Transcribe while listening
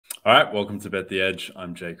All right, welcome to Bet the Edge.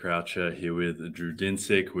 I'm Jay Croucher here with Drew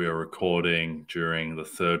Dinsick. We are recording during the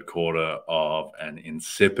third quarter of an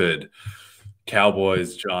insipid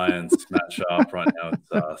Cowboys-Giants matchup. Right now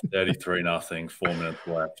it's 33-0, 4 minutes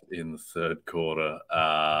left in the third quarter.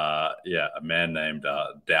 A man named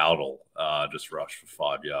Dowdle just rushed for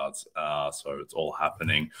 5 yards. So it's all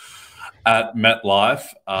happening at MetLife.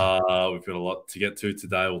 We've got a lot to get to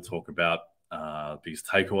today. We'll talk about biggest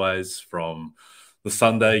takeaways from the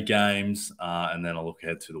Sunday games, and then I'll look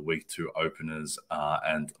ahead to the week 2 openers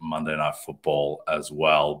and Monday Night Football as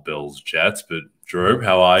well, Bills Jets. But Drew,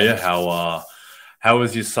 how are you? How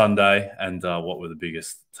was your Sunday, and what were the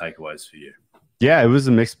biggest takeaways for you? Yeah, it was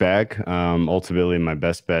a mixed bag. Ultimately, my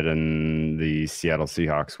best bet in the Seattle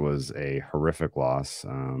Seahawks was a horrific loss.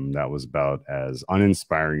 That was about as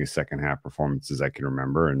uninspiring a second half performance as I can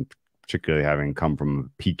remember, and particularly having come from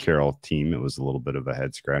a Pete Carroll team, it was a little bit of a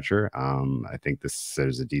head scratcher. I think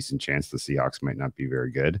there's a decent chance the Seahawks might not be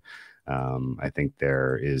very good. I think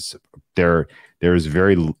there are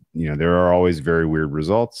always very weird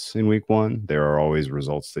results in week 1. There are always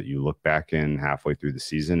results that you look back in halfway through the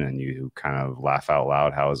season and you kind of laugh out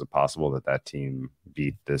loud. How is it possible that team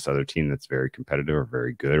beat this other team that's very competitive or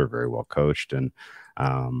very good or very well coached? And,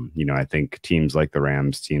 I think teams like the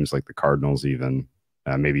Rams, teams like the Cardinals, even,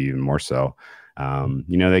 maybe even more so.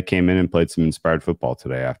 They came in and played some inspired football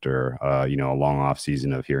today after, a long off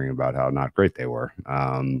season of hearing about how not great they were.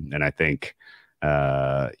 And I think,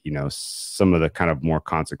 some of the kind of more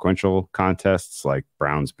consequential contests like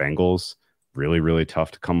Browns Bengals, really, really tough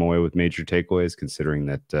to come away with major takeaways, considering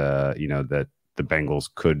that, that the Bengals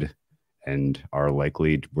could and are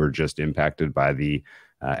likely were just impacted by the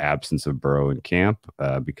absence of Burrow in camp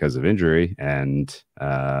because of injury. And,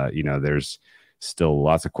 there's still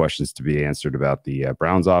lots of questions to be answered about the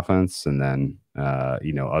Browns offense. And then,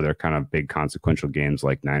 other kind of big consequential games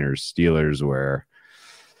like Niners Steelers, where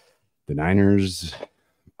the Niners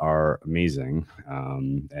are amazing.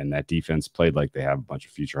 And that defense played like they have a bunch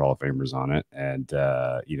of future Hall of Famers on it. And,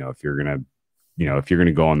 if you're going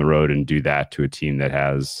to go on the road and do that to a team that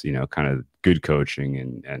has, kind of good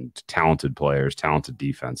coaching and talented players, talented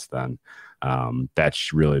defense, then that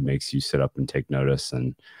really makes you sit up and take notice.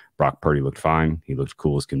 And Brock Purdy looked fine. He looked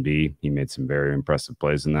cool as can be. He made some very impressive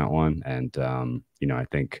plays in that one. And, I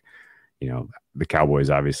think, the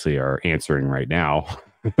Cowboys obviously are answering right now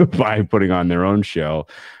by putting on their own show.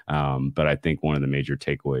 But I think one of the major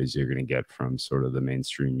takeaways you're going to get from sort of the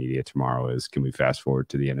mainstream media tomorrow is, can we fast forward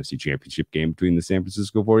to the NFC Championship game between the San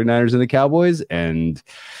Francisco 49ers and the Cowboys? And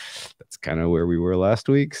that's kind of where we were last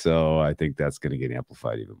week. So I think that's going to get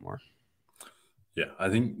amplified even more. Yeah, I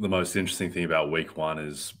think the most interesting thing about week 1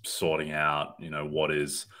 is sorting out, what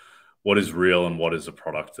is real and what is a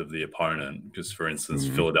product of the opponent. Because, for instance,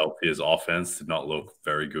 Philadelphia's offense did not look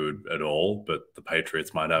very good at all, but the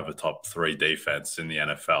Patriots might have a top 3 defense in the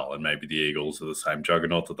NFL, and maybe the Eagles are the same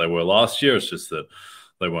juggernaut that they were last year. It's just that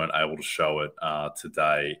they weren't able to show it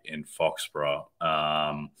today in Foxborough.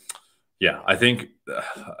 I think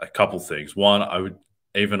a couple things. One,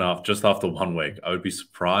 just after 1 week, I would be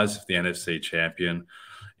surprised if the NFC champion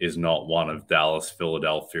is not one of Dallas,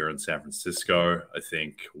 Philadelphia, and San Francisco. I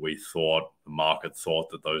think the market thought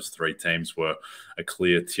that those 3 teams were a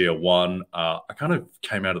clear tier 1. I kind of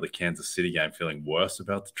came out of the Kansas City game feeling worse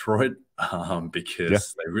about Detroit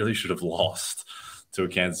because they really should have lost to a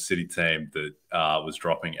Kansas City team that was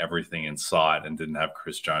dropping everything in sight and didn't have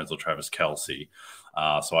Chris Jones or Travis Kelce.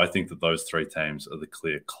 So I think that those 3 teams are the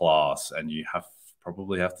clear class, and you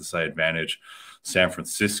probably have to say advantage San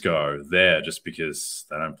Francisco there, just because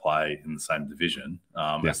they don't play in the same division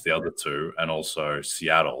as the other 2, and also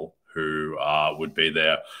Seattle, who would be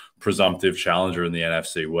their presumptive challenger in the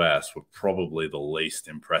NFC West, were probably the least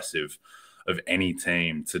impressive of any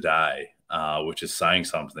team today, which is saying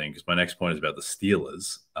something, because my next point is about the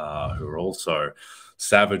Steelers, who are also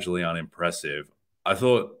savagely unimpressive. I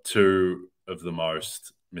thought 2 of the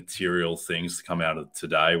most material things to come out of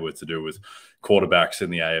today were to do with quarterbacks in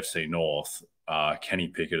the AFC North, Kenny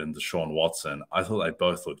Pickett and Deshaun Watson. I thought they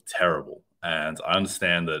both looked terrible. And I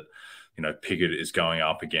understand that, Pickett is going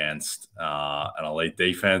up against an elite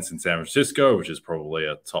defense in San Francisco, which is probably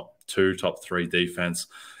a top 2, top 3 defense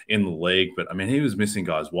in the league. But, I mean, he was missing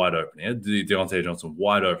guys wide open. He had Deontay Johnson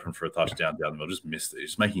wide open for a touchdown down the middle, just missed it.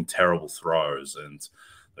 He's making terrible throws. And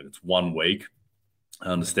it's 1 week. I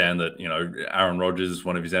understand that, Aaron Rodgers,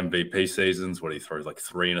 one of his MVP seasons, he throws like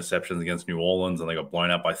 3 interceptions against New Orleans, and they got blown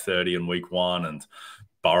out by 30 in week 1. And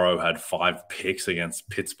Burrow had 5 picks against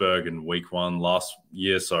Pittsburgh in week 1 last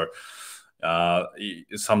year. So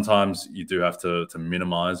sometimes you do have to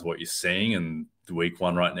minimize what you're seeing. And week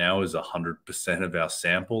one right now is 100% of our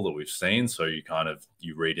sample that we've seen. So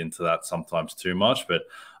you read into that sometimes too much. But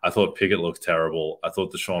I thought Pickett looked terrible. I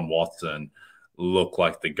thought Deshaun Watson looked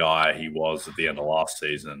like the guy he was at the end of last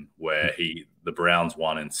season, where the Browns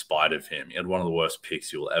won in spite of him. He had one of the worst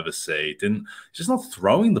picks you'll ever see. He's just not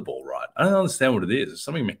throwing the ball right. I don't understand what it is. There's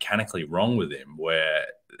something mechanically wrong with him where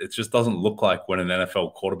it just doesn't look like when an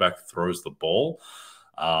NFL quarterback throws the ball.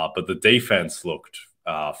 But the defense looked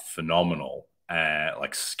phenomenal and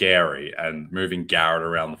like scary, and moving Garrett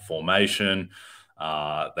around the formation.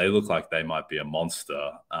 They look like they might be a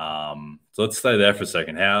monster. So let's stay there for a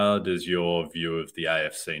second. How does your view of the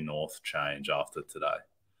AFC North change after today?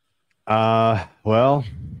 Well,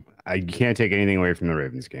 I can't take anything away from the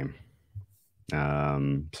Ravens game.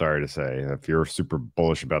 Sorry to say, if you're super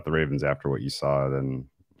bullish about the Ravens after what you saw, then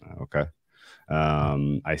okay.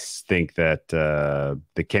 I think that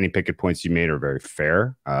the Kenny Pickett points you made are very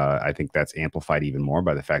fair. I think that's amplified even more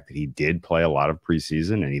by the fact that he did play a lot of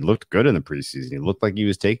preseason and he looked good in the preseason. He looked like he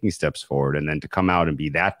was taking steps forward, and then to come out and be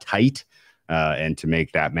that tight and to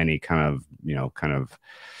make that many kind of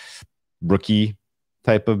rookie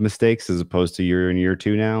type of mistakes as opposed to you're in year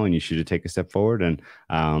two now and you should have taken a step forward. And,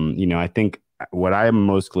 I think what I am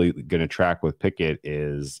mostly going to track with Pickett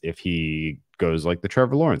is if he goes like the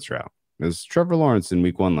Trevor Lawrence route. Because Trevor Lawrence in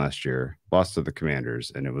week one last year lost to the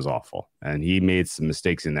Commanders, and it was awful. And he made some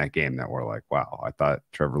mistakes in that game that were like, wow, I thought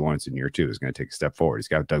Trevor Lawrence in year two was going to take a step forward. He's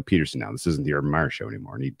got Doug Peterson now. This isn't the Urban Meyer show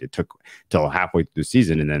anymore. And it took till halfway through the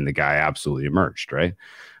season, and then the guy absolutely emerged, right?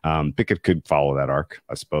 Pickett could follow that arc,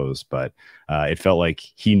 I suppose, but it felt like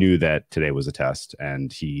he knew that today was a test,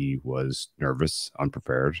 and he was nervous,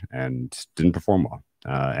 unprepared, and didn't perform well.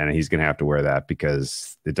 And he's going to have to wear that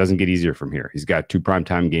because it doesn't get easier from here. He's got 2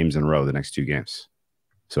 primetime games in a row the next 2 games.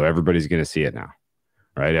 So everybody's going to see it now,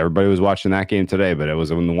 right? Everybody was watching that game today, but it was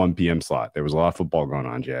in the 1 p.m. slot. There was a lot of football going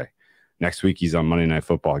on, Jay. Next week, he's on Monday Night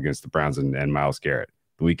Football against the Browns and Myles Garrett.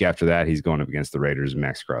 The week after that, he's going up against the Raiders and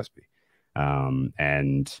Max Crosby.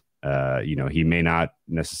 He may not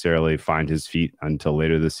necessarily find his feet until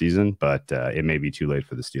later this season, but it may be too late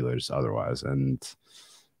for the Steelers otherwise. And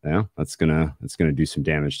yeah, that's gonna do some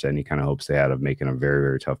damage to any kind of hopes they had of making a very,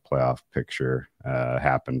 very tough playoff picture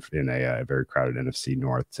happen in a very crowded AFC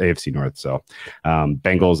North. So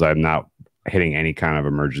Bengals, I'm not hitting any kind of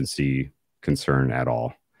emergency concern at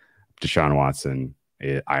all. Deshaun Watson,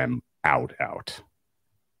 I am out.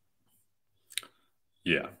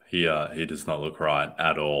 Yeah, he does not look right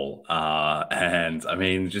at all. And I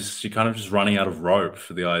mean, you're kind of just running out of rope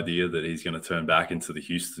for the idea that he's going to turn back into the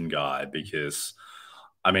Houston guy, because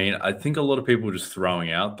I mean, I think a lot of people were just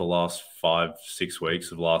throwing out the last 5-6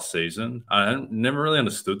 weeks of last season. I never really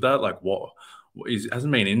understood that. Like, he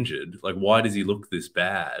hasn't been injured. Like, why does he look this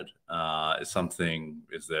bad? Is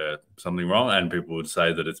there something wrong? And people would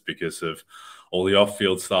say that it's because of all the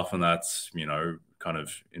off-field stuff, and that's, kind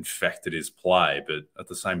of infected his play. But at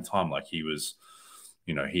the same time, like, he was,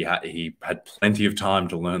 he had plenty of time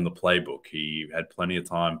to learn the playbook. He had plenty of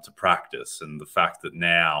time to practice. And the fact that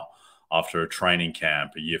now, after a training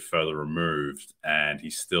camp a year further removed, and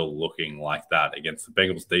he's still looking like that against the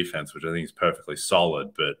Bengals defense, which I think is perfectly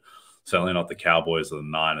solid, but certainly not the Cowboys or the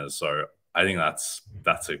Niners. So I think that's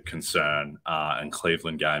a concern. And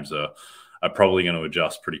Cleveland games are probably going to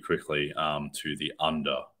adjust pretty quickly to the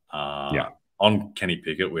under. On Kenny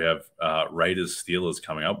Pickett, we have Raiders-Steelers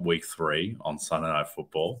coming up week 3 on Sunday Night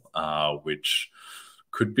Football, which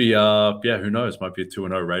could be, who knows, might be a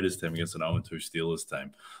 2-0 Raiders team against an 0-2 Steelers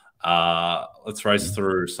team. Let's race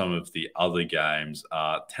through some of the other games.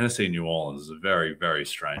 Tennessee, New Orleans is a very, very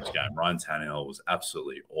strange game. Ryan Tannehill was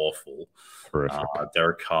absolutely awful.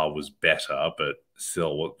 Derek Carr was better, but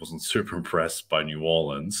still wasn't super impressed by New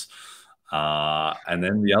Orleans. And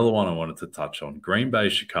then the other one I wanted to touch on, Green Bay,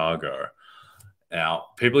 Chicago. Now,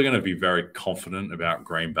 people are going to be very confident about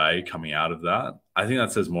Green Bay coming out of that. I think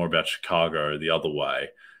that says more about Chicago the other way.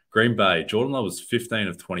 Green Bay, Jordan Love was 15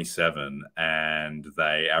 of 27, and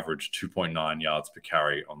they averaged 2.9 yards per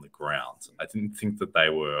carry on the ground. I didn't think that they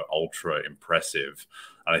were ultra impressive.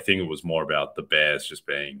 And I think it was more about the Bears just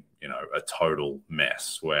being, a total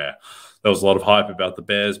mess, where there was a lot of hype about the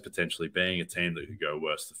Bears potentially being a team that could go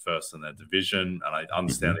worse to first in their division. And I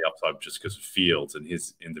understand the upside just because of Fields and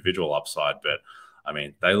his individual upside, but I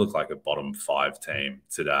mean, they look like a bottom 5 team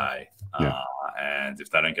today. And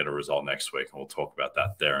if they don't get a result next week, and we'll talk about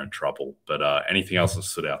that, they're in trouble. But anything else that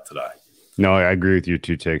stood out today? No, I agree with your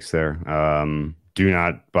 2 takes there. Do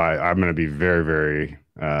not buy. I'm going to be very, very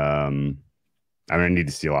I'm going to need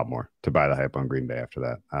to see a lot more to buy the hype on Green Bay after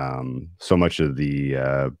that. So much of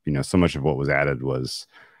the, so much of what was added was,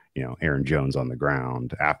 Aaron Jones on the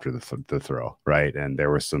ground after the throw, right? And there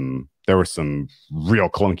were some real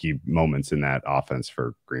clunky moments in that offense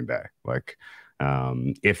for Green Bay. Like,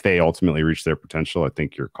 if they ultimately reach their potential, I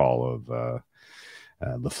think your call of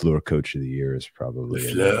LaFleur Coach of the Year is probably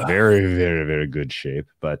in very, very, very good shape.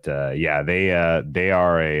 But yeah, they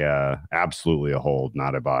are absolutely a hold,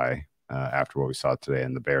 not a buy. After what we saw today,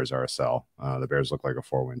 and the Bears are a sell. The Bears look like a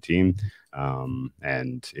 4-win team.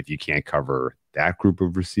 And if you can't cover that group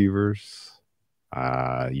of receivers,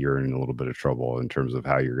 you're in a little bit of trouble in terms of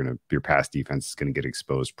how your pass defense is going to get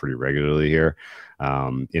exposed pretty regularly here.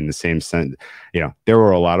 In the same sense, there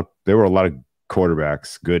were a lot of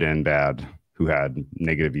quarterbacks, good and bad, who had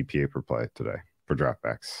negative EPA per play today for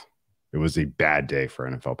dropbacks. It was a bad day for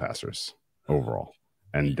NFL passers overall.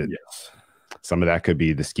 And yes. Some of that could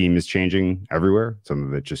be the scheme is changing everywhere. Some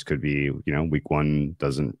of it just could be, week one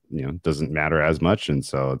doesn't matter as much. And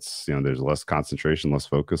so it's, there's less concentration, less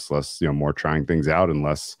focus, less, more trying things out, and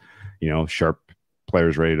less, sharp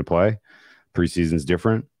players ready to play. Preseason's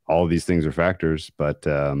different. All of these things are factors, but,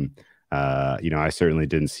 I certainly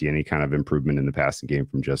didn't see any kind of improvement in the passing game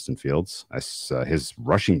from Justin Fields. His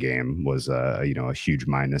rushing game was, a huge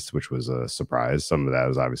minus, which was a surprise. Some of that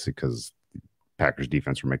was obviously because Packers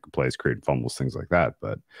defense were making plays, creating fumbles, things like that.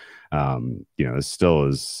 But, it still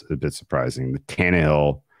is a bit surprising. The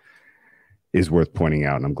Tannehill is worth pointing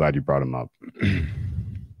out, and I'm glad you brought him up.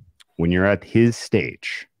 When you're at his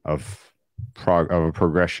stage of a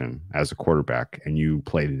progression as a quarterback and you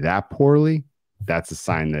play that poorly, that's a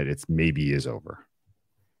sign that it's maybe is over.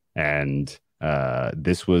 And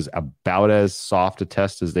this was about as soft a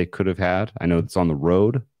test as they could have had. I know it's on the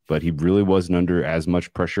road, but he really wasn't under as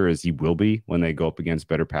much pressure as he will be when they go up against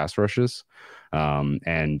better pass rushes.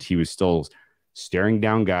 And he was still staring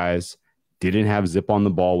down guys, didn't have zip on the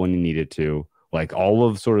ball when he needed to. Like all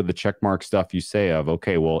of sort of the checkmark stuff you say of,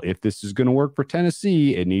 okay, well, if this is going to work for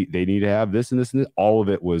Tennessee, they need to have this and this and this. All of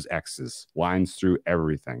it was X's, lines through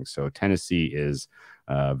everything. So Tennessee is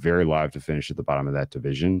very live to finish at the bottom of that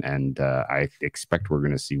division. And I expect we're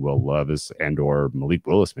going to see Will Levis and or Malik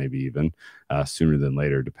Willis maybe even sooner than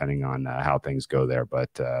later, depending on how things go there.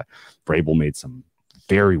 But Vrabel made some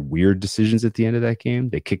very weird decisions at the end of that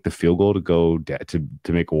game. They kicked the field goal to go to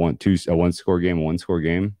make a one-score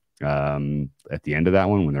game. At the end of that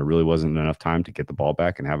one, when there really wasn't enough time to get the ball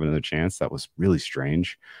back and have another chance, that was really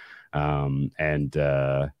strange. I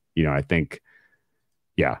think,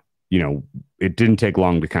 it didn't take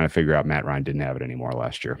long to kind of figure out Matt Ryan didn't have it anymore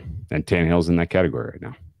last year, and Tannehill's in that category right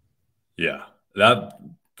now. Yeah, that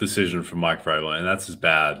decision from Mike Vrabel, and that's as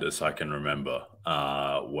bad as I can remember,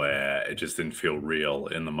 where it just didn't feel real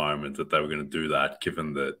in the moment that they were going to do that,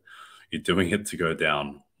 given that you're doing it to go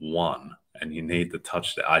down one. And you need the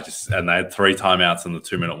touchdown. And they had 3 timeouts in the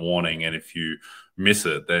 2-minute warning. And if you miss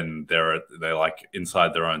it, then they're like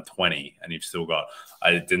inside their own 20. And you've still got.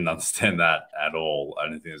 I didn't understand that at all. I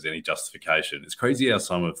don't think there's any justification. It's crazy how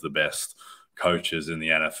some of the best coaches in the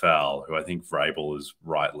NFL, who I think Vrabel is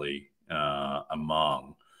rightly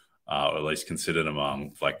among, or at least considered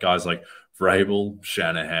among, like guys like Vrabel,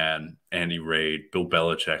 Shanahan, Andy Reid, Bill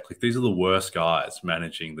Belichick, like these are the worst guys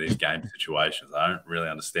managing these game situations. I don't really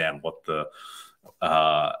understand what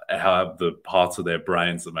how the parts of their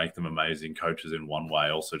brains that make them amazing coaches in one way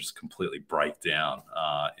also just completely break down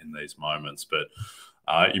in these moments.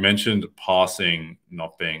 But you mentioned passing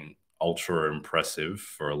not being ultra impressive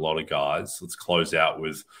for a lot of guys. Let's close out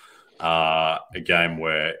with a game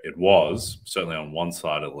where it was, certainly on one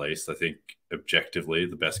side at least, I think objectively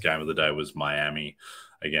the best game of the day was Miami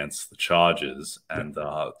against the Chargers, and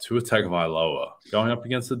Tua Tagovailoa going up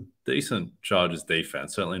against a decent Chargers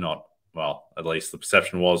defense. Certainly not, well, at least the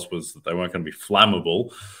perception was that they weren't going to be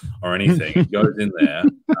flammable or anything. He goes in there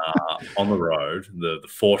on the road, the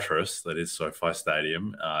fortress that is SoFi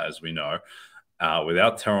Stadium, as we know,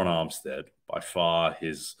 without Teron Armstead, by far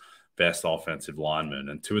his best offensive lineman.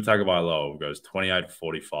 And Tua Tagovailoa goes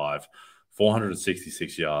 28-45,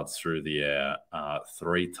 466 yards through the air,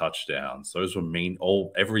 3 touchdowns. Those were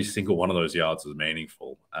every single one of those yards was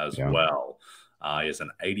meaningful as well. He has an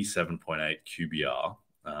 87.8 QBR,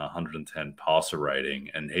 110 passer rating,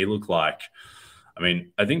 and he looked like,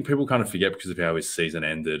 I think people kind of forget because of how his season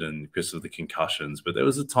ended and because of the concussions, but there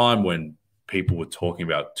was a time when people were talking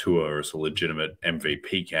about Tua as a legitimate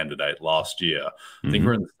MVP candidate last year. I think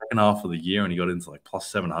we're in the second half of the year and he got into like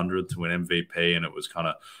plus 700 to win MVP, and it was kind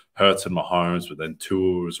of Hurts and Mahomes, but then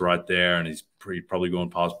Tua was right there, and he's probably going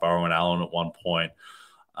past Burrow and Allen at one point.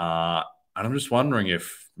 And I'm just wondering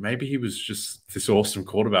if maybe he was just this awesome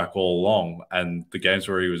quarterback all along, and the games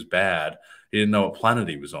where he was bad, he didn't know what planet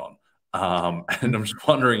he was on. And I'm just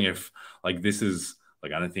wondering if like this is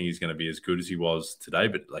Like, I don't think he's going to be as good as he was today,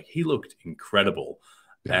 but like he looked incredible.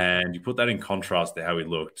 Yeah. And you put that in contrast to how he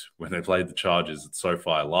looked when they played the Chargers at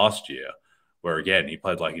SoFi last year, where again, he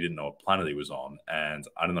played like he didn't know what planet he was on. And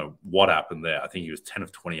I don't know what happened there. I think he was 10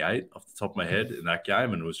 of 28 off the top of my head in that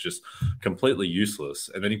game and was just completely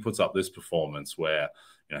useless. And then he puts up this performance where,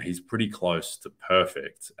 you know, he's pretty close to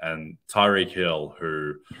perfect. And Tyreek Hill,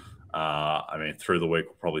 who, I mean, through the week,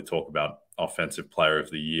 we'll probably talk about Offensive Player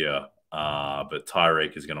of the Year. But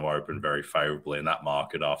Tyreek is going to open very favorably in that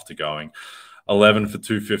market after going 11 for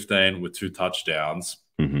 215 with 2 touchdowns.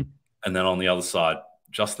 Mm-hmm. And then on the other side,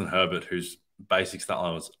 Justin Herbert, whose basic stat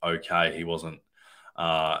line was okay. He wasn't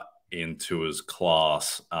into his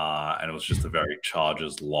class, and it was just a very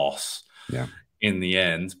Chargers loss in the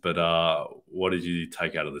end. But what did you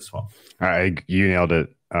take out of this one? You nailed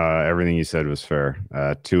it. Everything you said was fair.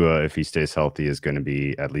 Tua, if he stays healthy, is going to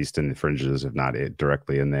be at least in the fringes, if not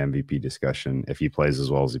directly in the MVP discussion. If he plays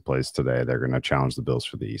as well as he plays today, they're going to challenge the Bills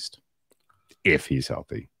for the East. If he's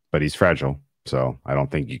healthy, but he's fragile. So I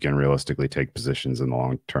don't think you can realistically take positions in the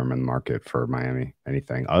long term in the market for Miami,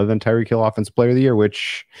 anything other than Tyreek Hill Offensive Player of the Year,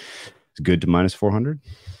 which is good to minus 400.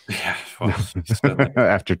 Yeah. Well,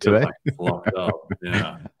 after today. Locked up.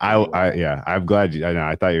 Yeah. I'm glad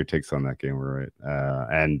I thought your takes on that game were right.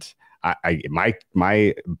 And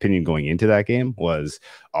my opinion going into that game was,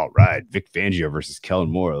 all right, Vic Fangio versus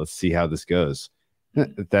Kellen Moore. Let's see how this goes.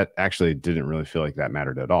 That actually didn't really feel like that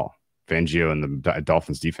mattered at all. Fangio and the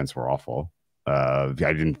Dolphins defense were awful. I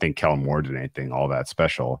didn't think Kellen Moore did anything all that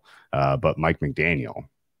special, but Mike McDaniel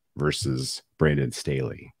versus Brandon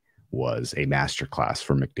Staley was a masterclass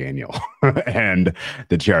for McDaniel. And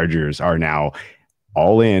the Chargers are now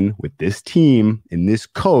all in with this team and this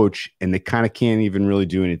coach, and they kind of can't even really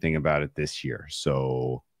do anything about it this year.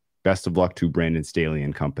 So best of luck to Brandon Staley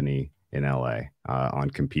and company in LA on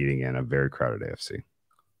competing in a very crowded AFC.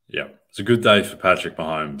 Yeah, it's a good day for Patrick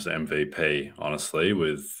Mahomes, MVP, honestly,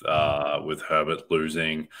 with Herbert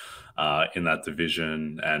losing in that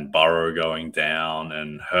division and Burrow going down,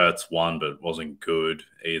 and Hurts won but wasn't good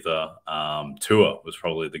either. Tua was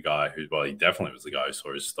probably the guy who, well, he definitely was the guy who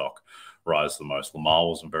saw his stock rise the most. Lamar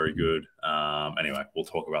wasn't very good. Anyway, we'll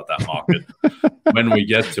talk about that market when we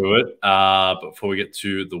get to it. But before we get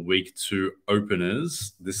to the week 2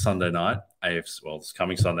 openers, this Sunday night, this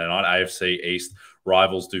coming Sunday night, AFC East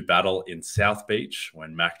rivals do battle in South Beach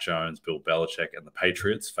when Mac Jones, Bill Belichick, and the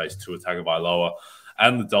Patriots face Tua Tagovailoa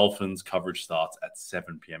and the Dolphins. Coverage starts at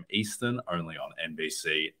 7 p.m. Eastern, only on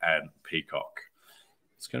NBC and Peacock.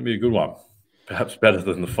 It's going to be a good one. Perhaps better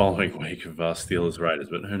than the following week of Steelers Raiders,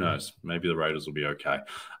 but who knows? Maybe the Raiders will be okay.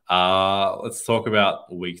 Let's talk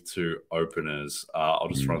about week 2 openers. I'll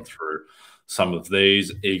just run through some of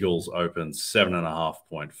these. Eagles open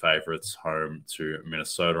 7.5-point favorites home to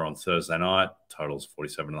Minnesota on Thursday night. Totals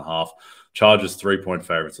 47.5. Chargers 3-point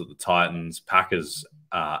favorites at the Titans. Packers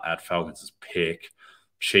at Falcons as pick.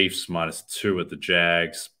 Chiefs -2 at the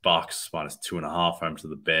Jags. Bucks -2.5 home to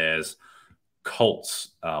the Bears. Colts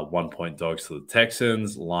 1-point dogs to the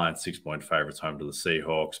Texans. Lions 6-point favorites home to the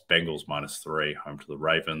Seahawks. Bengals -3 home to the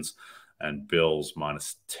Ravens. And Bills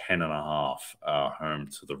 -10.5 home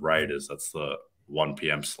to the Raiders. That's the 1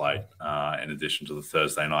 p.m. slate in addition to the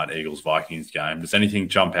Thursday night Eagles-Vikings game. Does anything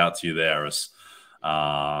jump out to you there as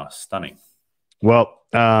stunning? Well,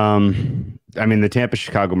 I mean, the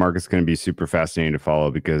Tampa-Chicago market's going to be super fascinating to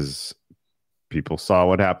follow because people saw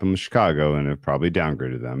what happened with Chicago and have probably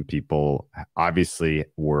downgraded them. People obviously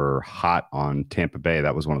were hot on Tampa Bay.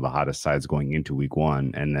 That was one of the hottest sides going into week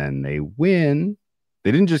 1. And then they win.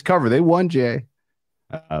 They didn't just cover. They won, Jay.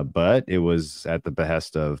 But it was at the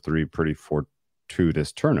behest of 3 pretty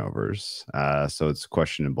fortuitous turnovers. So it's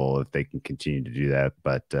questionable if they can continue to do that.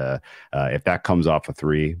 But if that comes off a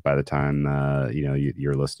 3 by the time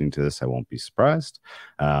you're listening to this, I won't be surprised.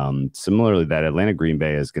 Similarly, that Atlanta Green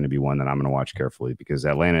Bay is going to be one that I'm going to watch carefully because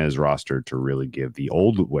Atlanta is rostered to really give the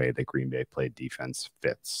old way that Green Bay played defense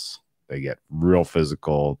fits. They get real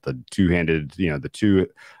physical. The two-handed, the two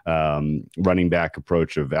running back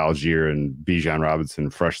approach of Algier and Bijan Robinson,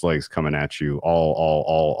 fresh legs coming at you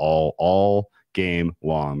all game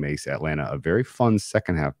long makes Atlanta a very fun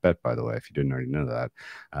second half bet, by the way, if you didn't already know that.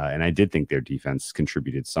 And I did think their defense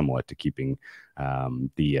contributed somewhat to keeping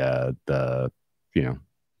the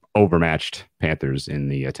overmatched Panthers in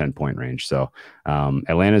the 10-point range. So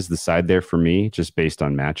Atlanta's the side there for me, just based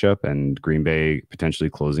on matchup, and Green Bay potentially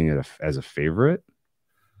closing it as a favorite.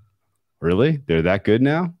 Really? They're that good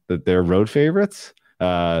now that they're road favorites?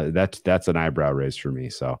 that's an eyebrow raise for me.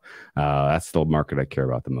 So that's the market I care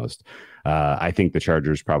about the most. I think the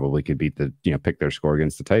Chargers probably could pick their score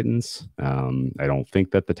against the Titans. I don't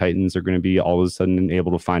think that the Titans are going to be all of a sudden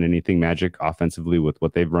able to find anything magic offensively with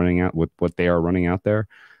what they are running out there.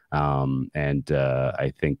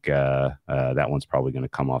 I think that one's probably going to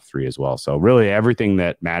come off 3 as well. So really everything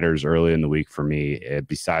that matters early in the week for me,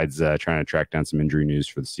 besides trying to track down some injury news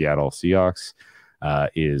for the Seattle Seahawks,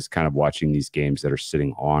 is kind of watching these games that are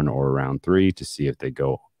sitting on or around 3 to see if they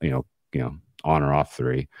go, on or off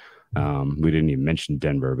 3. We didn't even mention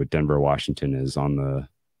Denver, but Washington is on the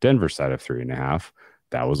Denver side of 3.5.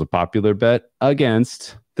 That was a popular bet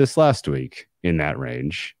against this last week in that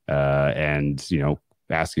range.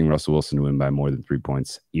 Asking Russell Wilson to win by more than 3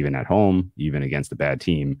 points, even at home, even against a bad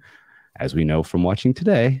team, as we know from watching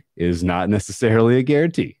today, is not necessarily a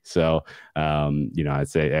guarantee. So, I'd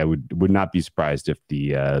say I would not be surprised if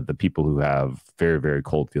the people who have very, very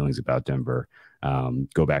cold feelings about Denver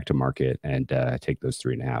go back to market and take those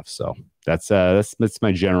 3.5. So that's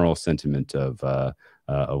my general sentiment of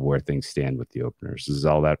where things stand with the openers. Does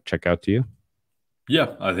all that check out to you?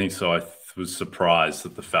 Yeah, I think so. I was surprised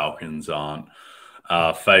that the Falcons aren't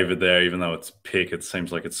favored there, even though it's pick. It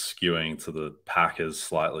seems like it's skewing to the Packers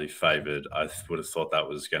slightly favored. I would have thought that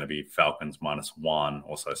was going to be Falcons -1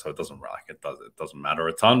 or so. So it doesn't matter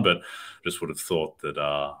a ton, but just would have thought that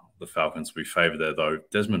the Falcons would be favored there. Though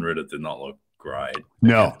Desmond Ridder did not look great.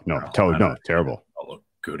 Terrible. Not look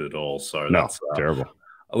good at all. So that's terrible.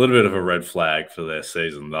 A little bit of a red flag for their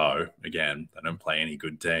season, though. Again, they don't play any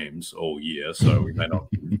good teams all year, so we may not.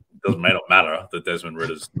 It may not matter that Desmond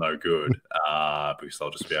Ridder's no good because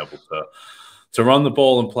they'll just be able to run the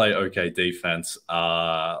ball and play okay defense.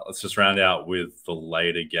 Let's just round out with the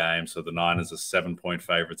later game. So the Niners are 7-point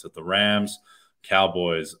favorites at the Rams.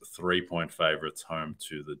 Cowboys 3-point favorites home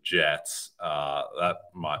to the Jets. That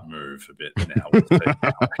might move a bit now. We'll see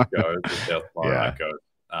how it goes.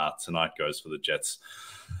 Tonight goes for the Jets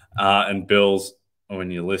and Bills. When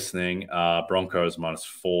you're listening, Broncos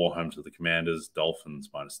 -4 home to the Commanders, Dolphins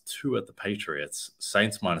 -2 at the Patriots,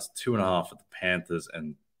 Saints -2.5 at the Panthers,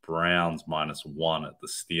 and Browns -1 at the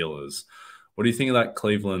Steelers. What do you think of that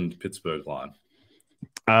Cleveland-Pittsburgh line?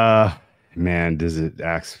 Man, does it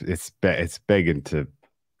act? It's begging to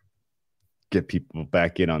get people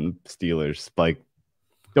back in on the Steelers. Like,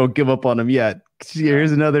 don't give up on them yet.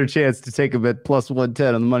 Here's another chance to take them at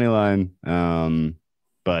 +110 on the money line. A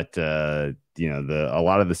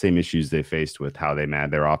lot of the same issues they faced with how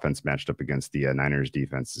their offense matched up against the Niners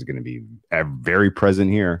defense is going to be very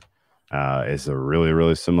present here. It's a really,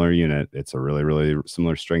 really similar unit. It's a really, really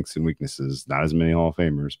similar strengths and weaknesses. Not as many Hall of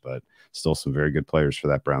Famers, but still some very good players for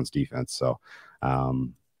that Browns defense. So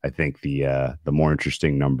I think the more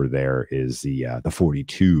interesting number there is the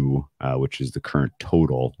 42, which is the current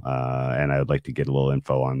total. And I would like to get a little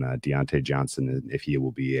info on Deontay Johnson and if he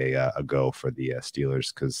will be a go for the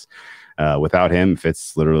Steelers, because without him,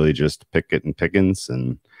 it's literally just Pickett and Pickens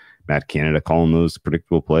and Matt Canada calling those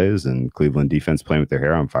predictable plays and Cleveland defense playing with their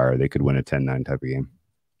hair on fire. They could win a 10-9 type of game.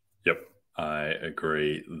 Yep, I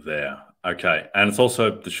agree there. Okay, and it's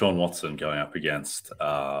also Deshaun Watson going up against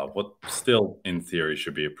what still, in theory,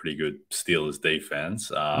 should be a pretty good Steelers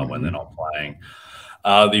defense when they're not playing.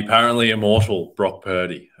 The apparently immortal Brock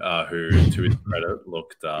Purdy, who, to his credit,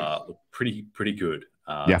 looked pretty good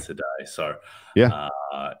today. So,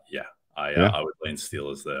 I would lean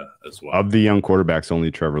Steelers there as well. Of the young quarterbacks,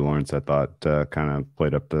 only Trevor Lawrence, I thought, kind of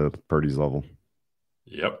played up to Purdy's level.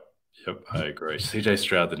 Yep, I agree. CJ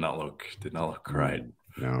Stroud did not look great.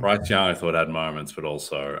 No. Bryce Young, I thought, had moments, but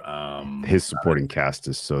also his supporting cast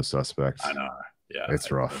is so suspect. I know. Yeah,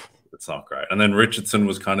 it's rough. It's not great. And then Richardson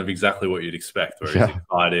was kind of exactly what you'd expect, where he's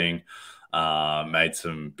exciting, made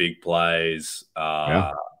some big plays,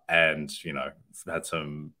 and had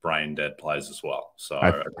some brain dead plays as well. So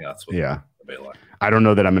I think that's what it'll be like. I don't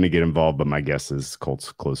know that I'm going to get involved, but my guess is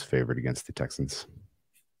Colts close favorite against the Texans.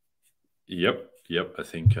 Yep. I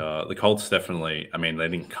think the Colts definitely, they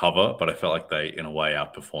didn't cover, but I felt like they, in a way,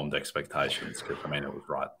 outperformed expectations because, it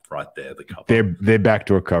was right there, the cover. They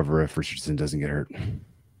backdoor cover if Richardson doesn't get hurt.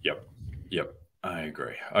 Yep. I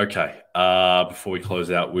agree. Okay. Before we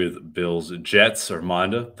close out with Bills Jets, a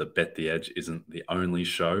reminder that Bet the Edge isn't the only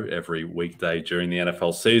show every weekday during the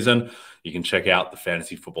NFL season. You can check out the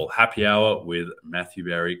Fantasy Football Happy Hour with Matthew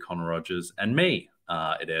Berry, Connor Rogers, and me.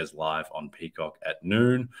 It airs live on Peacock at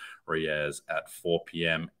noon, re-airs at 4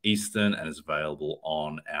 p.m. Eastern, and is available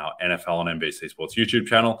on our NFL on NBC Sports YouTube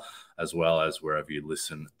channel, as well as wherever you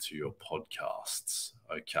listen to your podcasts.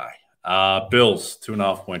 Okay. Bills,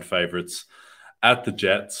 2.5-point favorites at the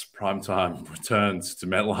Jets. Primetime returns to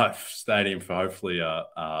MetLife Stadium for hopefully a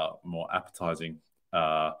more appetizing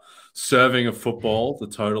serving of football. The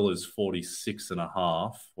total is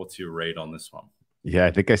 46.5. What's your read on this one? Yeah,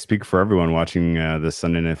 I think I speak for everyone watching the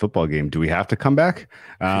Sunday Night Football game. Do we have to come back?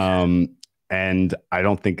 And I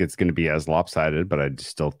don't think it's going to be as lopsided, but I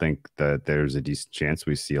still think that there's a decent chance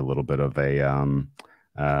we see a little bit of a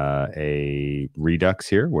redux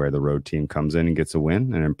here where the road team comes in and gets a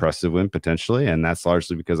win, an impressive win potentially. And that's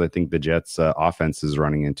largely because I think the Jets offense is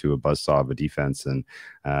running into a buzzsaw of a defense. And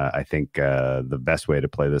I think the best way to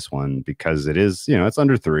play this one, because it is, it's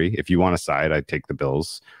under 3. If you want a side, I'd take the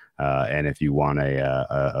Bills. And if you want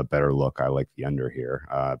a better look, I like the under here.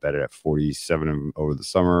 Bet it at 47 over the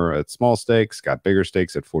summer at small stakes. Got bigger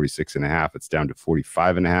stakes at 46.5. It's down to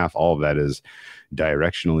 45.5. All of that is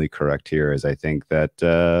directionally correct here, as I think that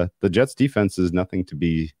the Jets defense is nothing to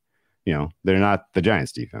be. They're not the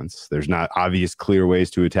Giants defense. There's not obvious clear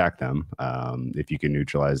ways to attack them. If you can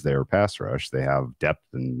neutralize their pass rush, they have depth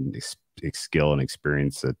and skill and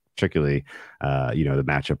experience that particularly, the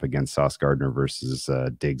matchup against Sauce Gardner versus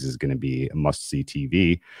Diggs is going to be a must-see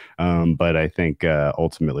TV. But I think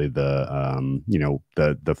ultimately the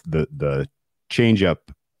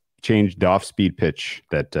change the off-speed pitch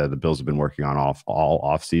that the Bills have been working on all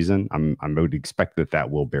off season. I would expect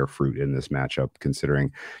that will bear fruit in this matchup,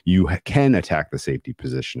 considering you can attack the safety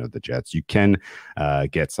position of the Jets. You can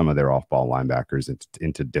get some of their off-ball linebackers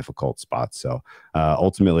into difficult spots. So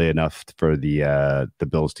ultimately enough for the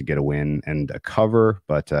Bills to get a win and a cover,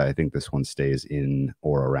 but I think this one stays in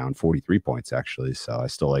or around 43 points actually. So I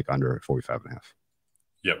still like under at 45.5.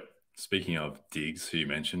 Yep. Speaking of Diggs, who you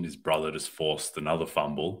mentioned, his brother just forced another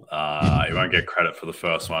fumble. He won't get credit for the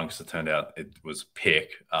first one because it turned out it was a pick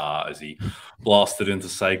as he blasted into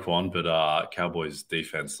Saquon, but Cowboys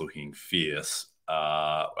defense looking fierce.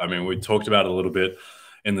 We talked about it a little bit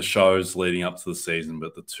in the shows leading up to the season,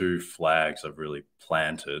 but the 2 flags I've really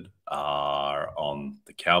planted are on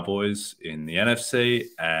the Cowboys in the NFC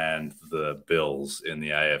and the Bills in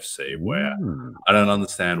the AFC, where I don't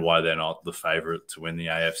understand why they're not the favorite to win the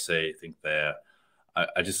AFC. I think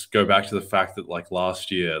I just go back to the fact that like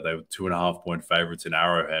last year they were 2.5-point favorites in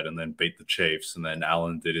Arrowhead and then beat the Chiefs, and then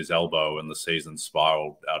Allen did his elbow and the season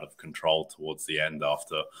spiraled out of control towards the end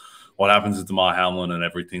after what happens to Damar Hamlin and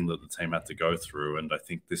everything that the team had to go through. And I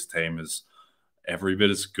think this team is every bit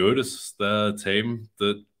as good as the team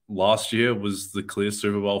that last year was the clear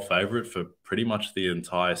Super Bowl favorite for pretty much the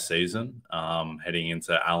entire season, heading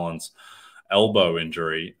into Allen's elbow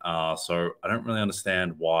injury. So I don't really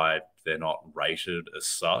understand why they're not rated as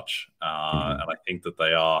such. And I think that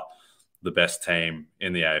they are the best team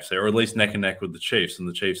in the AFC, or at least neck and neck with the Chiefs. And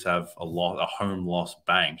the Chiefs have a home loss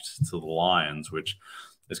banked to the Lions, which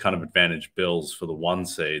is kind of advantage Bills for the 1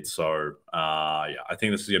 seed. So I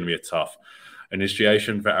think this is going to be a tough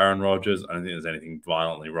initiation for Aaron Rodgers. I don't think there's anything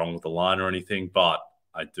violently wrong with the line or anything, but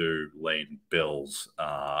I do lean Bills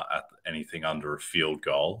at anything under a field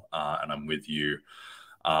goal. And I'm with you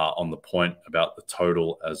on the point about the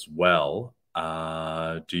total as well.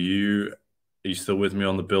 Are you still with me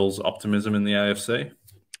on the Bills' optimism in the AFC?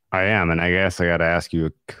 I am, and I guess I got to ask you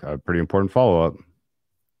a pretty important follow-up.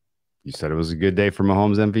 You said it was a good day for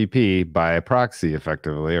Mahomes MVP by proxy,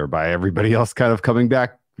 effectively, or by everybody else kind of coming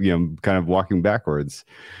back, kind of walking backwards.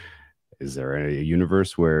 Is there a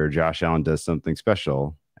universe where Josh Allen does something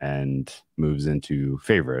special and moves into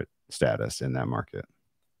favorite status in that market?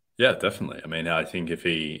 Yeah, definitely. I think if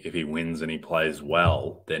he wins and he plays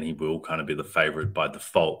well, then he will kind of be the favorite by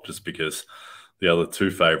default, just because the other 2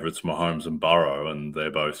 favorites, Mahomes and Burrow, and they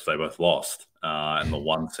both lost. And the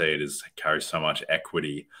 1 seed carries so much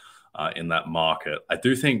equity in that market. I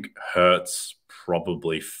do think Hurts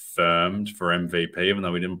probably firmed for MVP, even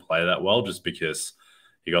though he didn't play that well, just because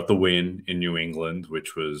he got the win in New England,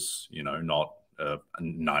 which was, not a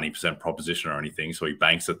 90% proposition or anything. So he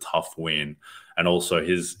banks a tough win. And also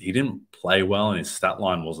he didn't play well and his stat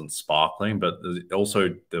line wasn't sparkling, but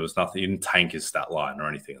also there was nothing, he didn't tank his stat line or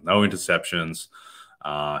anything. No interceptions.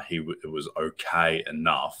 It was okay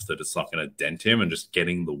enough that it's not going to dent him, and just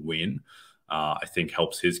getting the win I think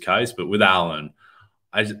helps his case. But with Allen,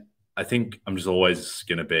 I think I'm just always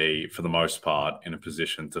going to be, for the most part, in a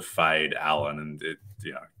position to fade Allen, and it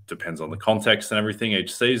depends on the context and everything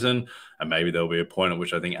each season. And maybe there'll be a point at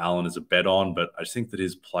which I think Allen is a bet on, but I just think that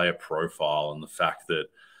his player profile and the fact that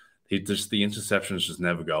the interceptions just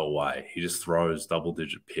never go away. He just throws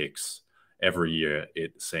double-digit picks every year,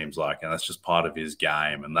 it seems like, and that's just part of his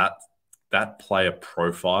game. And that player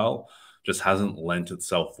profile just hasn't lent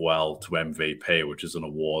itself well to MVP, which is an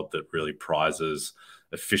award that really prizes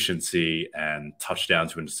efficiency and touchdown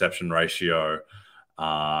to interception ratio.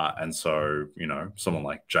 And so, someone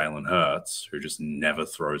like Jalen Hurts, who just never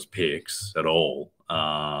throws picks at all,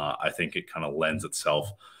 I think it kind of lends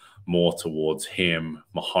itself more towards him.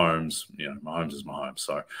 Mahomes, Mahomes is Mahomes.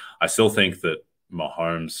 So I still think that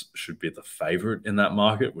Mahomes should be the favorite in that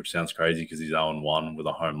market, which sounds crazy because he's 0-1 with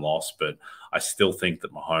a home loss. But I still think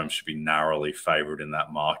that Mahomes should be narrowly favored in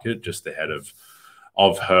that market, just ahead of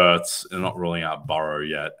Hurts, and not ruling out Burrow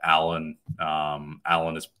yet. Allen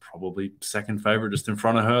is probably second favorite, just in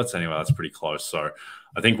front of Hurts. Anyway, that's pretty close. So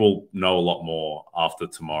I think we'll know a lot more after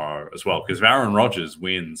tomorrow as well. Because if Aaron Rodgers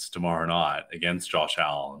wins tomorrow night against Josh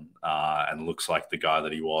Allen and looks like the guy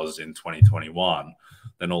that he was in 2021,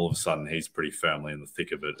 then all of a sudden he's pretty firmly in the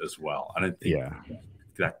thick of it as well. I don't think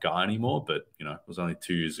that guy anymore, but it was only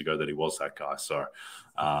 2 years ago that he was that guy. So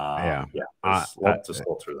there's a lot to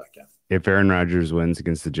sort through that game. If Aaron Rodgers wins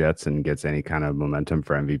against the Jets and gets any kind of momentum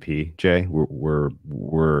for MVP, Jay, we're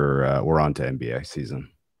on to NBA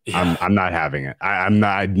season. Yeah. I'm not having it. I'm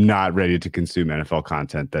not ready to consume NFL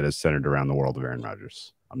content that is centered around the world of Aaron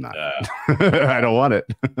Rodgers. I'm not. I don't want it.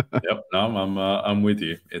 Yep. No, I'm with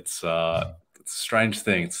you. It's a strange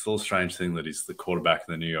thing. It's still a strange thing that he's the quarterback of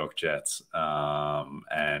the New York Jets,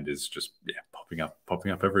 and is just popping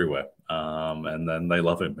up everywhere. And then they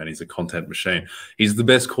love him, and he's a content machine. He's the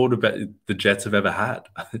best quarterback the Jets have ever had.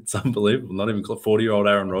 It's unbelievable. Not even 40-year-old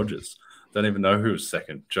Aaron Rodgers. Don't even know who was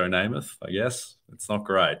second. Joe Namath, I guess. It's not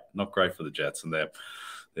great. Not great for the Jets, and they're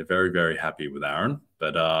very, very happy with Aaron.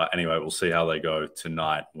 But anyway, we'll see how they go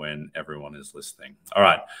tonight when everyone is listening. All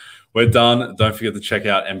right, we're done. Don't forget to check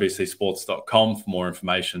out NBCSports.com for more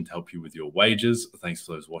information to help you with your wagers. Thanks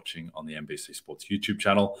to those watching on the NBC Sports YouTube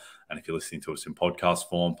channel. And if you're listening to us in podcast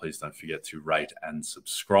form, please don't forget to rate and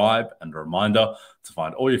subscribe. And a reminder to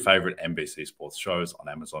find all your favorite NBC Sports shows on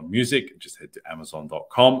Amazon Music. Just head to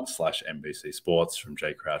amazon.com/NBC Sports. From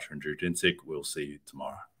Jay Croucher and Drew Dinsick, we'll see you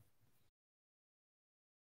tomorrow.